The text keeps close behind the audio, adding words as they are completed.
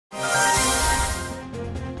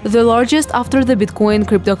The largest after the Bitcoin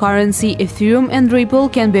cryptocurrency, Ethereum and Ripple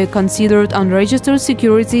can be considered unregistered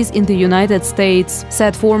securities in the United States,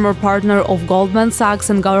 said former partner of Goldman Sachs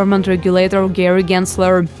and government regulator Gary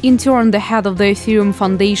Gensler. In turn, the head of the Ethereum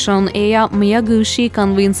Foundation, Miyaguchi,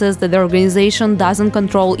 convinces that the organization doesn't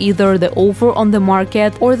control either the offer on the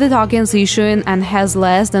market or the tokens issuing and has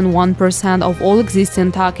less than 1% of all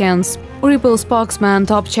existing tokens. Ripple spokesman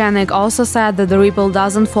Tom Channik also said that the Ripple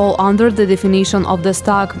doesn't fall under the definition of the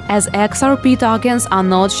stock, as XRP tokens are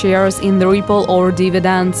not shares in the Ripple or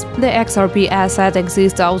dividends. The XRP asset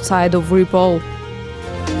exists outside of Ripple.